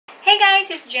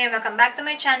guys, it's Jim. Welcome back to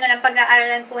my channel. Ang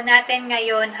pag-aaralan po natin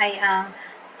ngayon ay ang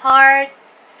part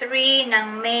 3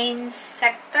 ng main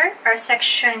sector or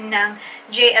section ng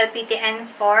JLPT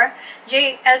N4.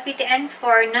 JLPT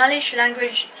N4 Knowledge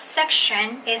Language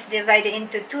section is divided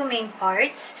into two main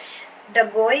parts. The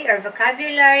GOY or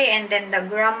vocabulary, and then the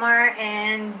grammar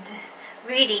and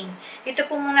reading. Dito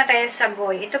po muna tayo sa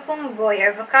GOY. Ito pong GOY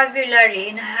or vocabulary,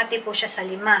 nahati po siya sa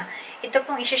 5. Ito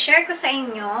pong isi-share ko sa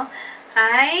inyo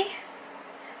ay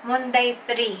Mondai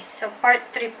 3. So, part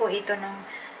 3 po ito ng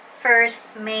first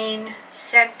main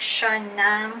section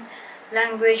ng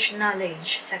language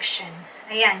knowledge section.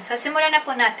 Ayan. So, simulan na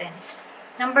po natin.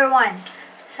 Number 1.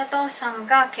 Sato san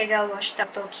ga kega wo shita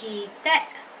to kiite,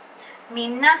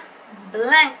 minna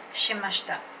blank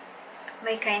shimashita.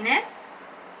 May kai ne?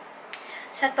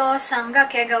 Sato san ga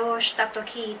kega wo shita to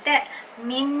kiite,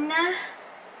 minna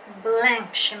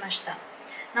blank shimashita.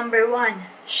 Number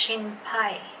 1,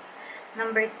 shinpai.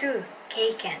 Number 2,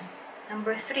 keiken.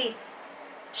 Number 3,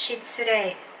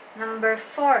 shitsure. Number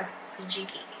 4,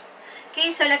 jigi.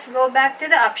 Okay, so let's go back to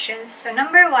the options. So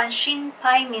number 1,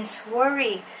 shinpai means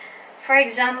worry. For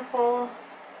example,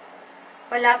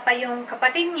 wala pa yung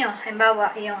kapatid nyo.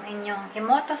 Halimbawa, yung inyong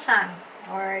imoto-san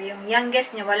or yung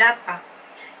youngest nyo, wala pa.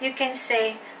 You can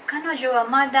say, kanojo wa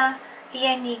mada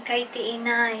ie ni kaite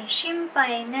inai.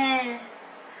 Shinpai ne.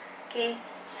 Okay.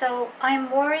 So, I'm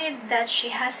worried that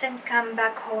she hasn't come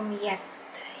back home yet.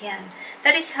 Yan.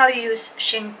 That is how you use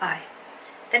shinpai.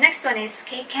 The next one is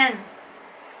keiken.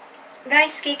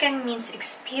 Guys, keiken means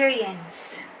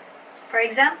experience. For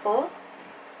example,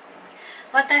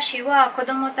 watashi wa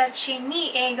kodomo tachi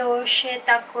ni eiga o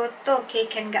shieta koto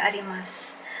keiken ga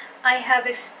arimasu. I have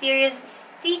experienced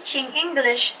teaching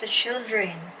English to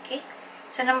children. Okay?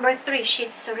 So, number 3,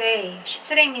 shitsure.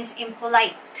 Shitsure means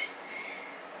impolite.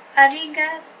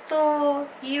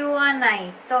 Arigato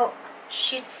yuanai to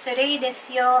shitsurei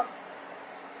desu yo.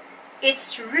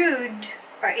 It's rude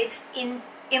or it's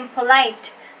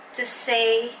impolite to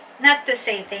say, not to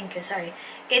say thank you, sorry.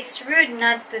 It's rude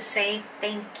not to say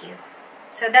thank you.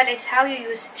 So that is how you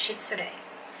use shitsurei.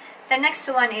 The next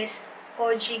one is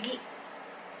ojigi.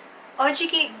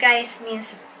 Ojigi, guys,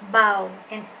 means bow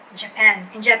in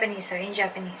Japanese.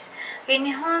 In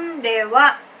Nihon de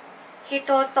wa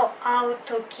hito to au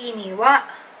toki ni wa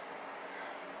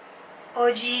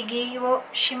ojigi wo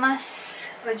shimasu.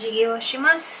 Ojigi wo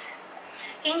shimasu.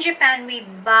 In Japan, we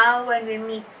bow when we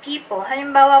meet people.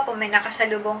 Halimbawa po, may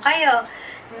nakasalubong kayo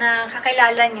na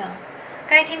kakilala nyo.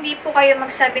 Kahit hindi po kayo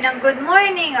magsabi ng good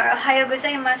morning or ohayo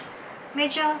gozaimasu,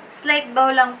 medyo slight bow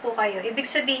lang po kayo. Ibig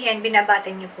sabihin,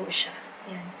 binabati nyo po siya.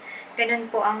 Yan. Ganun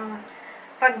po ang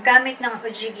paggamit ng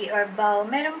ojigi or bow.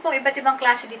 Meron po iba't ibang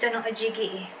klase dito ng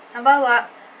ojigi eh. Halimbawa,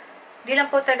 di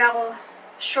lang po talaga ako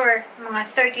sure,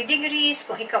 mga 30 degrees,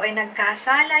 kung ikaw ay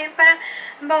nagkasala, yung parang,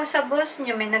 halimbawa sa boss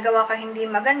nyo, may nagawa ka hindi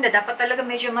maganda, dapat talaga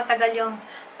medyo matagal yung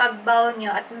pagbow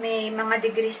nyo at may mga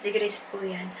degrees po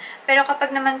yan. Pero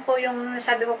kapag naman po yung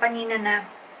nasabi ko kanina na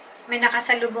may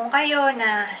nakasalubong kayo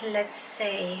na, let's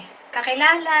say,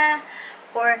 kakilala,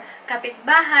 or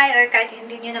kapitbahay, or kahit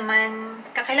hindi nyo naman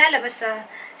kakilala, basta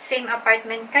same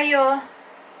apartment kayo,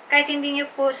 kahit hindi nyo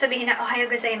po sabihin na ohayo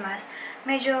gozaimasu,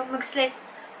 medyo mag-slight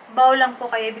bow lang po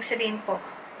kayo, ibig sabihin po,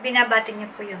 binabati nyo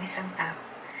po yung isang tao.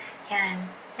 Yan.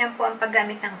 Yan po ang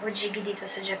paggamit ng ojigi dito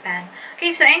sa Japan.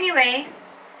 Okay, so anyway,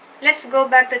 let's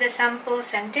go back to the sample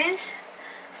sentence.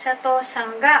 Sato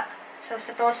sanga. So,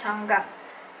 Sato sanga.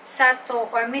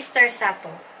 Sato or Mr.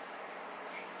 Sato.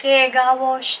 Keiga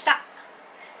wo shita.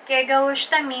 Keiga wo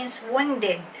shita means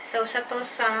wounded. So, Sato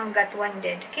san got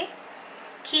wounded. Okay?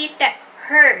 Kite,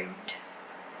 heard.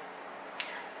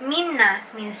 Minna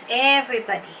means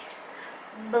everybody.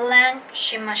 Blank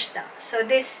shimashita. So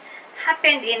this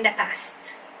happened in the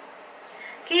past.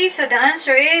 Okay, so the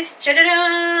answer is so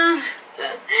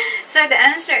the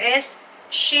answer is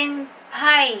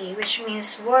shinpai, which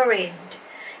means worried.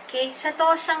 Okay,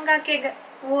 sato san ga kega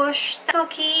wo shita to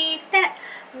kiite,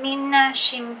 minna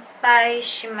shinpai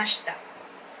shimashita.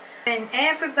 When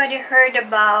everybody heard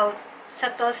about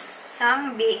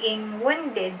Sato-san being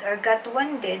wounded or got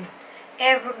wounded,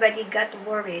 everybody got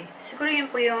worried. Siguro yun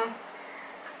po yung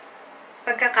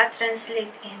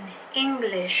pagkaka-translate in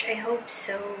English. I hope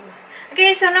so.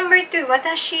 Okay, so number 2.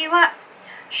 Watashi wa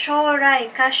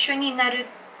shourai kasho ni naru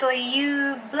to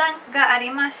iu blank ga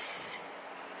arimasu.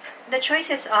 The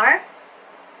choices are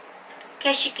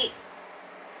keshiki,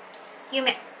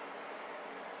 yume.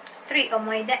 3.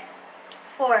 Omoide.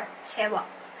 4. Sewa.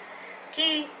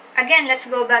 Okay. Again, let's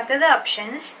go back to the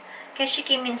options.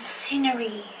 Keshiki means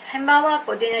scenery. Halimbawa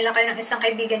po, dinala kayo ng isang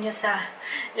kaibigan nyo sa,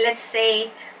 let's say,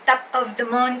 top of the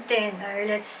mountain, or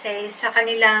let's say, sa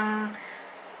kanilang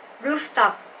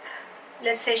rooftop.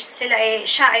 Let's say,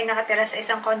 siya ay nakatira sa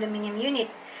isang condominium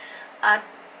unit at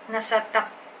nasa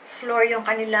top floor yung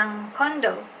kanilang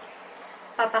condo.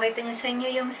 Papakita niya sa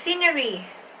inyo yung scenery.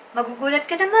 Magugulat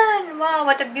ka naman. Wow,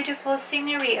 what a beautiful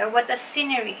scenery, or what a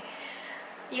scenery.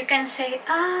 You can say,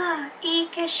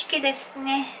 ii keshiki desu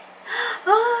ne.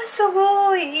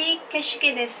 Sugoi, ii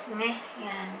keshiki desu ne.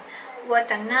 Yan.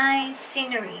 What a nice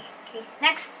scenery. Okay.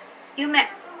 Next, yume.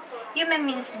 Yume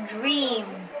means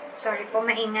dream. Sorry po,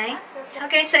 maingay.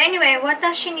 Okay, so anyway,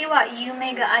 watashi ni wa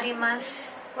yume ga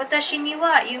arimasu. Watashi ni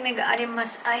wa yume ga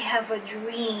arimasu. I have a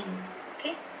dream.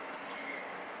 Okay?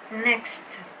 Next.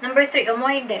 Number 3,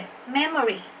 omoide.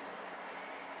 Memory.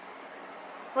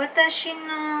 Watashi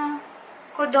no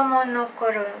kodomo no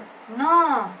koro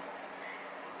no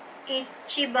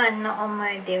ichiban no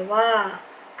omoide wa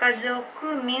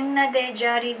kazoku minna de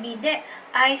jaribi de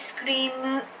ice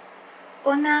cream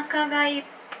onaka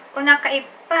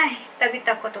ippai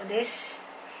tabita koto desu.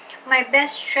 My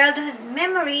best childhood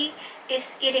memory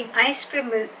is eating ice cream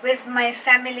with my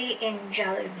family in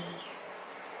Jollibee.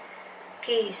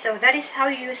 Okay, so that is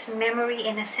how you use memory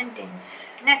in a sentence.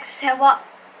 Next, sewa.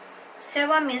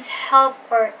 Sewa means help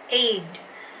or aid.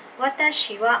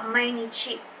 Watashi wa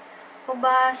mainichi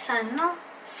oba-san no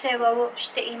sewa wo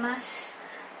shite imasu.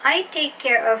 I take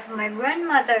care of my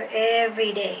grandmother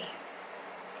every day.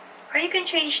 Or you can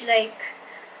change like,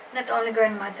 not only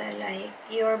grandmother, like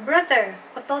your brother,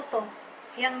 ototo,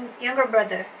 younger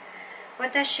brother.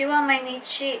 Watashi wa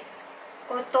mainichi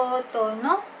ototo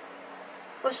no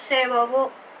osewa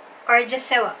wo, or just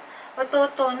sewa.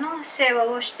 Ototo no sewa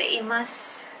wo shite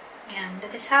imasu. Yan,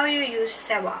 that is how you use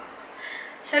sewa.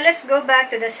 So let's go back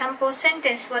to the sample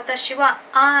sentence. Watashi wa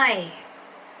I.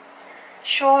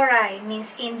 Shorai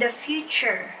means in the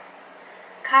future.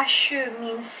 Kashu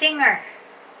means singer.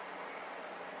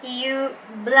 You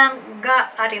blank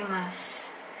ga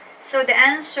arimasu. So the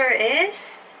answer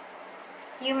is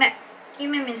yume.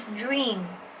 Yume means dream.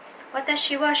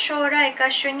 Watashi wa shorai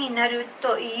kashu ni naru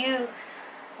to iu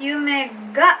yume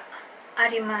ga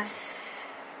arimasu.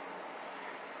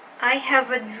 I have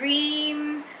a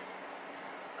dream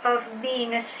of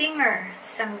being a singer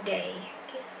someday.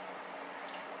 Okay.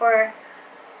 Or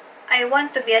I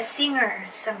want to be a singer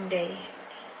someday.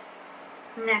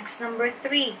 Next, number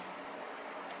 3.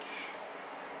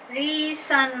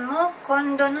 Ri-san mo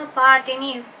kondo no party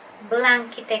ni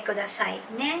blank kite kudasai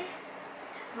ne.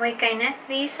 Mo ikai ne.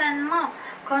 Ri-san mo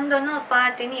kondo no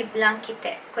party ni blank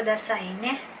kite kudasai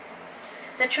ne.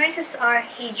 The choices are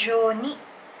hijou ni.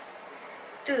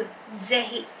 2.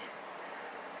 Zehi.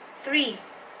 3.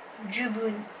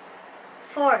 Jubun.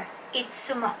 4.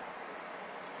 Itsumo.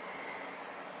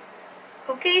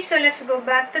 Okay, so let's go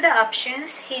back to the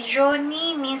options. Hijou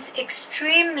ni means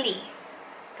extremely.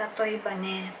 Tatoiba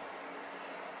ne.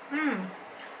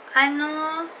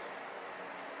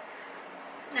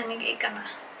 Nanigay ka na.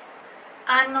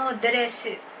 Ano dress.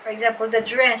 For example, the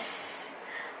dress.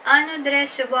 Ano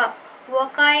dress wa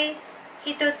wakai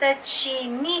hitotachi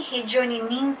ni hijou ni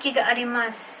ninki ga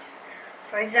arimasu.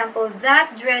 For example,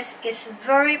 that dress is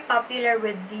very popular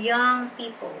with young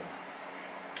people.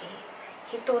 Okay.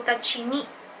 Hitotachi ni.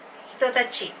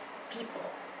 Hitotachi, people.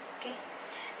 Okay.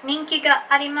 Ninki ga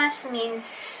arimasu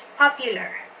means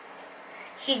popular.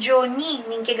 Hijou ni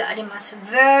ninki ga arimasu,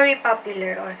 very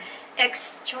popular or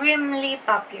extremely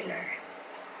popular.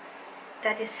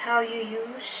 That is how you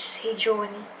use hijou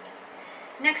ni.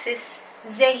 Next is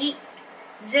zehi.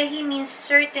 Zehi means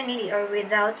certainly or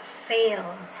without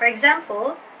fail. For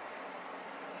example,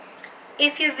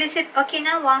 if you visit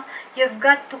Okinawa, you've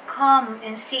got to come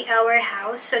and see our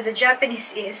house. So the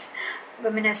Japanese is,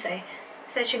 gomenasai,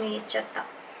 saichu ni ichatta.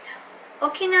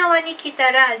 Okinawa ni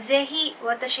kitara, zehi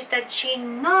watashi tachi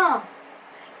no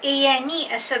ie ni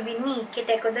asobi ni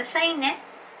kite kudasai ne.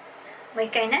 Mo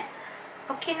ikai ne.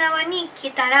 Okinawa ni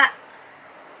kitara,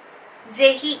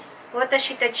 zehi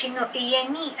watashi tachi no ie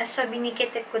ni asobi ni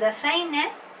kite kudasai ne.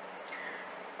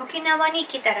 Okinawa ni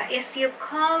kitara. If you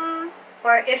come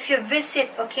or if you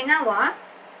visit Okinawa,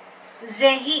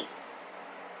 zehi,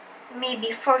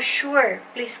 maybe for sure,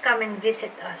 please come and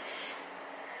visit us.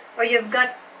 Or you've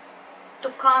got to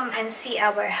come and see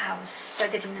our house.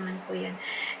 Pwede rin naman po yun.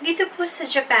 Dito po sa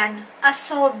Japan,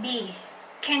 asobi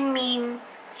can mean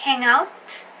hang out,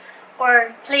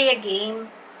 or play a game,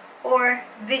 or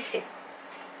visit.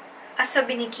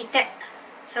 Asobi ni kite.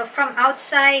 So from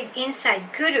outside, inside,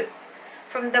 kuru.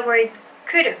 From the word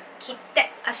kuru,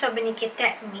 kite, asobi ni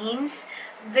kite means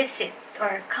visit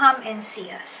or come and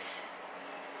see us.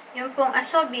 Yung pong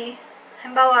asobi,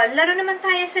 halimbawa, laro naman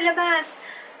tayo sa labas.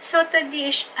 Soto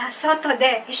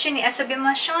de ishi ni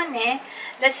asobimashou ne.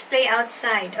 Let's play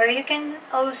outside. Or you can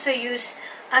also use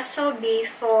asobi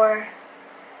for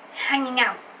hanging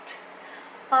out.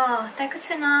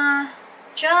 Taikutsu na.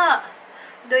 Ja,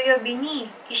 doyobi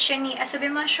ni ishi ni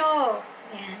asobimashou.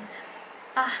 Ayan.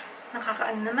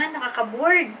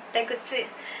 Nakaka-board. Taikutsu,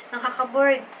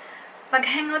 nakaka-board.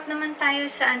 Pag-hangout naman tayo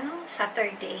sa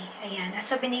Saturday. Ayan.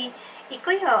 Asobi ni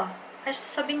ikuyo.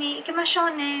 Asobi ni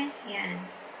ikimashou ne. Ayan.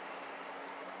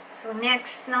 So,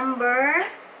 next, number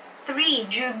 3,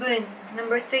 jubun.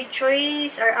 Number 3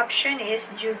 choice or option is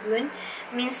jubun,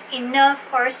 means enough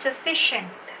or sufficient.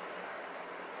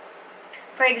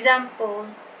 For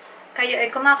example, kayo ay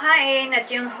kumakain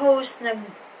at yung host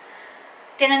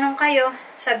tinanong kayo,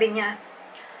 sabi niya,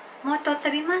 Moto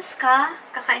tabimasu ka?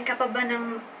 Kakain ka pa ba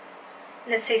ng,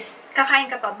 let's say, kakain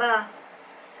ka pa ba?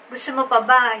 Gusto mo pa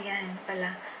ba? Yan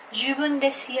pala. Jubun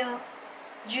desu yo.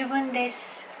 Jubun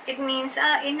desu. It means,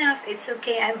 enough. It's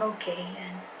okay. I'm okay.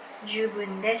 Yan.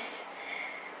 Jubun desu.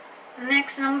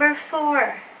 Next, number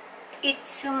 4.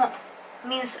 Itsumo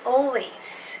means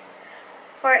always.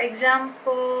 For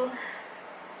example,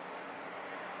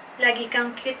 lagi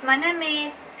kang cute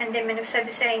manamit, and then may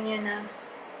nagsabi sa inyo na,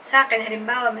 sa akin,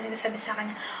 halimbawa, may nagsabi sa akin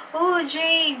na, Oh,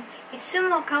 Jane,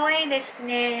 itsumo kawaii desu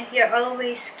ne. You're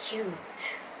always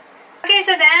cute. Okay,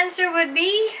 so the answer would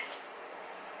be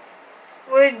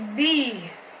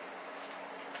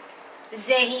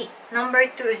zehi. Number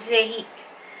 2, zehi.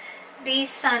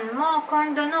 Ri-san mo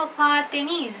kondo no party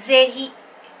ni zehi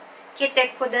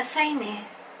kite kudasai ne.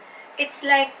 It's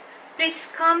like, please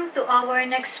come to our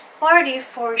next party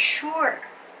for sure.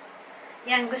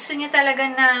 Yan, gusto niya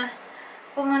talaga na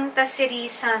pumunta si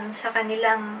Ri-san sa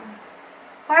kanilang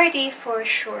party for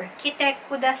sure. Kite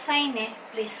kudasai ne,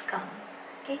 please come.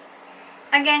 Okay?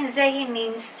 Again, zehi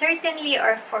means certainly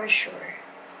or for sure.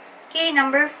 Okay,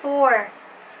 number 4.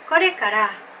 これか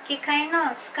ら機械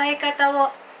の使い方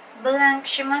をブランク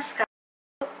しますか？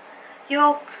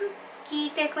よく聞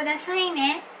いてください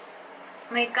ね。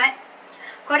もう一回。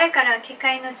これから機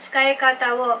械の使い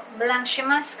方をブランクし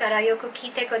ますからよく聞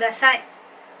いてください。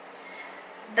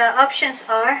The options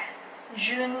are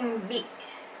準備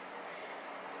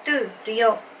 2. 利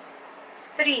用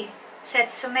 3.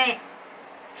 説明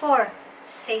 4.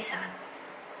 生産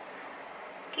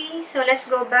Okay, so let's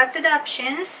go back to the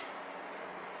options.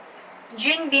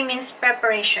 Junbi means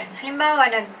preparation. Halimbawa,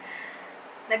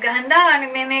 naghahanda ka,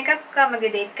 nagme-makeup ka,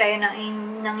 mag-date kayo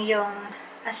ng iyong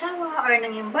asawa or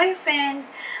ng iyong boyfriend.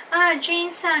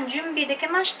 Jane-san, junbi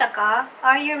dekimashita ka?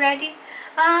 Are you ready?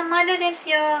 Mada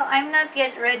desu yo. I'm not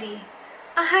yet ready.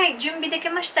 Hai, junbi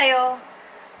dekimashita yo.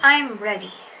 I'm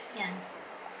ready. Yan.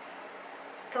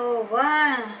 To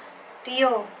wa,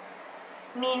 ryo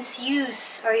means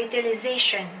use or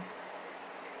utilization.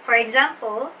 For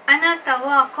example, あなた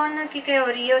はこの機会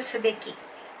を利用すべき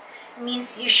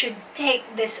means you should take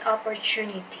this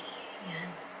opportunity. Yan.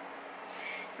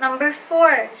 Number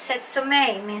 4,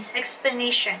 setsume means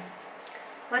explanation.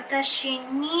 私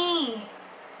に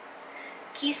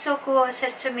規則を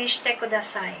説明してくだ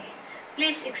さい.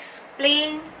 Please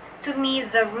explain to me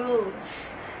the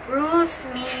rules. Rules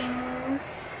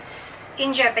means,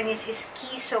 in Japanese, is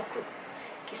kisoku.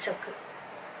 Kisoku.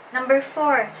 Number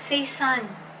 4, seisan.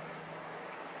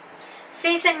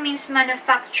 Seisan means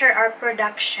manufacture or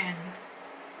production.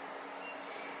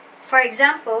 For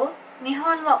example, 日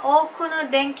本は多くの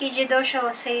電気自動車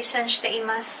を生産してい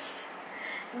ます。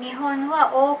日本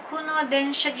は多くの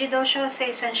電車自動車を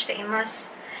生産していま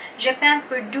す。Japan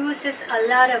produces a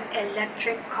lot of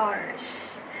electric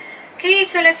cars. Okay,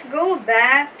 so let's go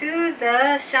back to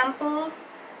the sample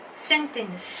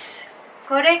sentence.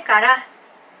 これから。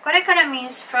これから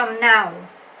means from now.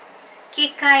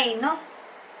 機械の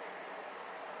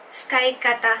使い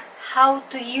方, how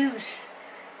to use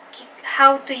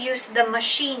the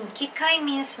machine. 機械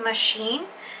means machine.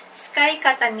 使い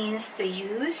方 means to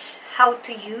use, how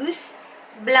to use.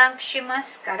 blank しま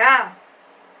すから。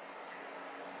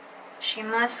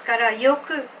よ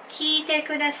く聞いて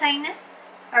くださいね。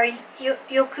or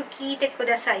よく聞いてく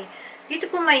ださい。Dito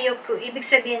po may yoku, ibig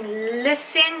sabihin,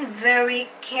 listen very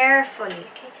carefully.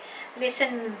 Okay?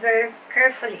 Listen very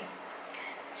carefully.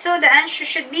 So the answer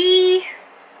should be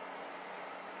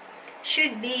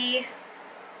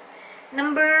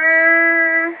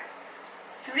number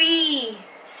 3,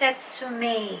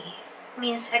 setsume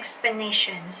means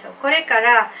explanation. So これか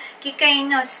ら機械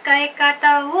の使い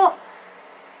方を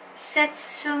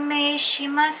説明し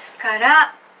ますか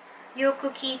らよく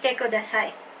聞いてくださ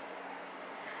い。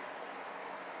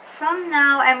from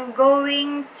now, I'm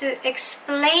going to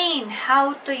explain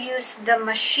how to use the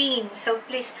machine. So,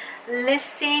 please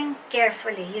listen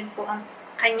carefully. Yun po ang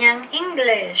kanyang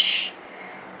English.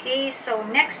 Okay, so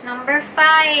next, number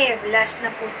 5. Last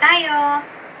na po tayo.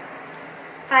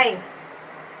 5.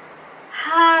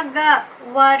 歯が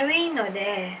悪いの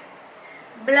で、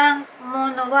blank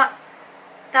ものは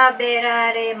食べ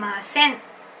られません。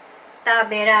食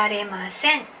べられま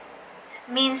せん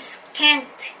means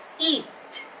can't eat.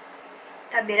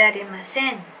 食べられませ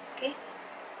ん。Okay?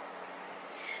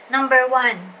 Number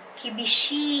 1, 厳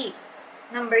しい。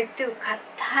Number 2,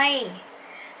 硬い。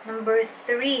Number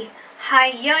 3,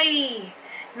 早い。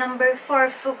Number 4,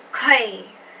 深い。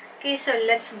Okay, so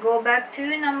let's go back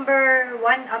to number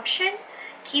 1 option.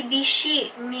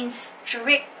 Kibishi means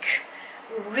strict,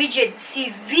 rigid,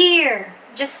 severe,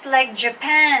 just like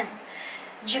Japan.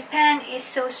 Japan is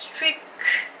so strict.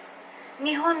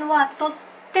 Nihon wa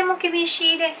tottemo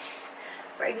kibishi desu.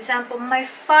 For example, my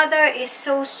father is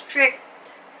so strict.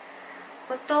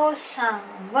 Otou-san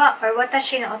wa, or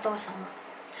watashi no otou-san wa.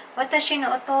 Watashi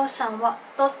no otou-san wa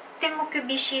tottemo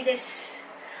kibishi desu.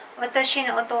 Watashi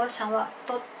no otou-san wa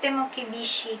tottemo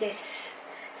kibishi desu.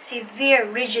 Severe,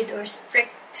 rigid, or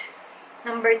strict.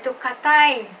 Number 2,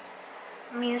 katai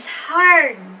means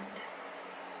hard.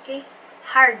 Okay?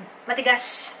 Hard.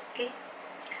 Matigas. Okay?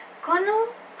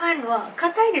 Kono pan wa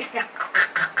katai desu ne.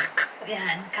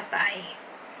 Yan, katai.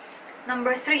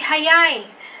 Number 3, hayai.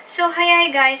 So,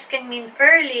 hayai, guys, can mean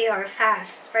early or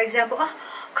fast. For example,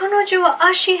 kanojo wa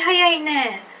ashi hayai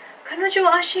ne. Kanojo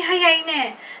wa ashi hayai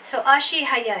ne. So, ashi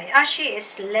hayai. Ashi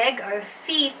is leg or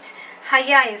feet.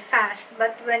 Hayai, fast.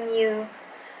 But when you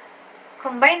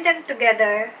combine them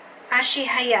together, ashi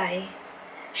hayai,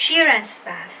 she runs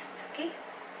fast. Okay?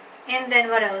 And then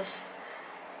what else?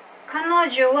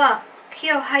 Kanojo wa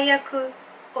kyo hayaku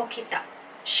okita.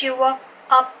 She woke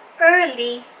up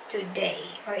early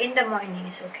today, or in the morning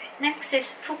is okay. Next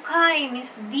is fukai,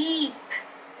 means deep.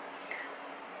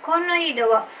 Kono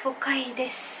ido wa fukai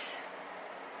desu.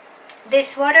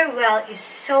 This water well is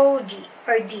so deep,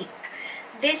 or deep.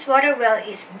 This water well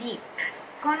is deep.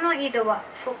 Kono ido wa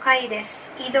fukai desu.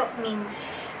 Ido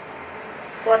means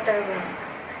water well.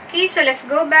 Okay, so let's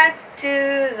go back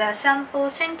to the sample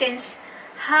sentence.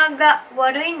 Ha ga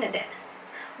warui no de.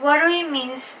 Warui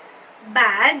means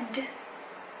bad.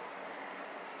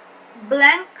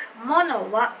 Blank mono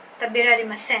wa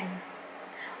tabirarimasen.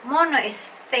 Mono is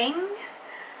thing.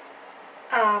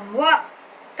 Wa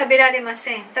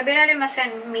tabirarimasen.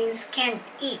 Tabirarimasen means can't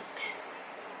eat.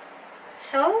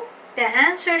 So the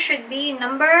answer should be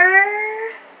number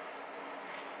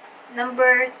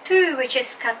 2, which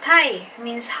is katai,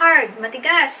 means hard,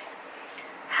 matigas.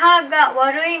 Ha ga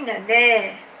warui no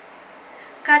de,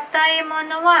 katai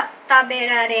mono wa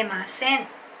taberaremasen.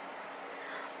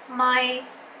 My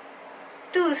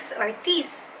tooth or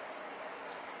teeth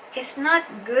is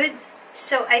not good,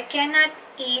 so I cannot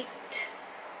eat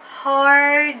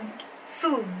hard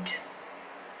food.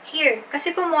 Here,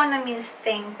 kasi po mono means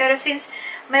thing, pero since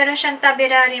mayroon siyang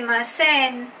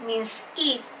taberaremasen means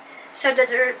eat, so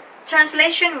the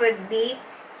translation would be,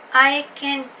 I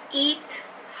can eat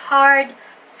hard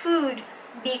food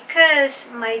because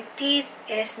my teeth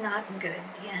is not good.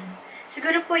 Yan.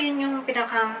 Siguro po yun yung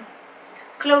pinakang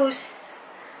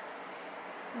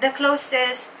the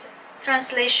closest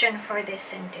translation for this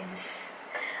sentence.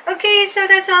 Okay,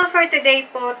 so that's all for today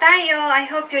po tayo. I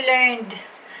hope you learned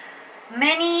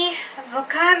many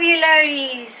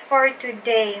vocabularies for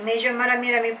today. Medyo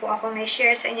marami-rami po akong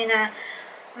na-share sa inyo na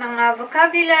mga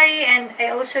vocabulary, and I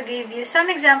also gave you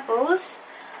some examples.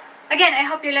 Again, I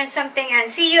hope you learned something, and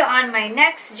see you on my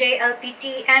next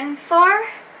JLPT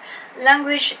N4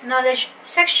 Language Knowledge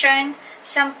section,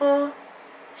 sample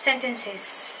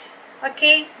sentences.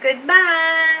 Okay,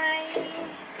 goodbye!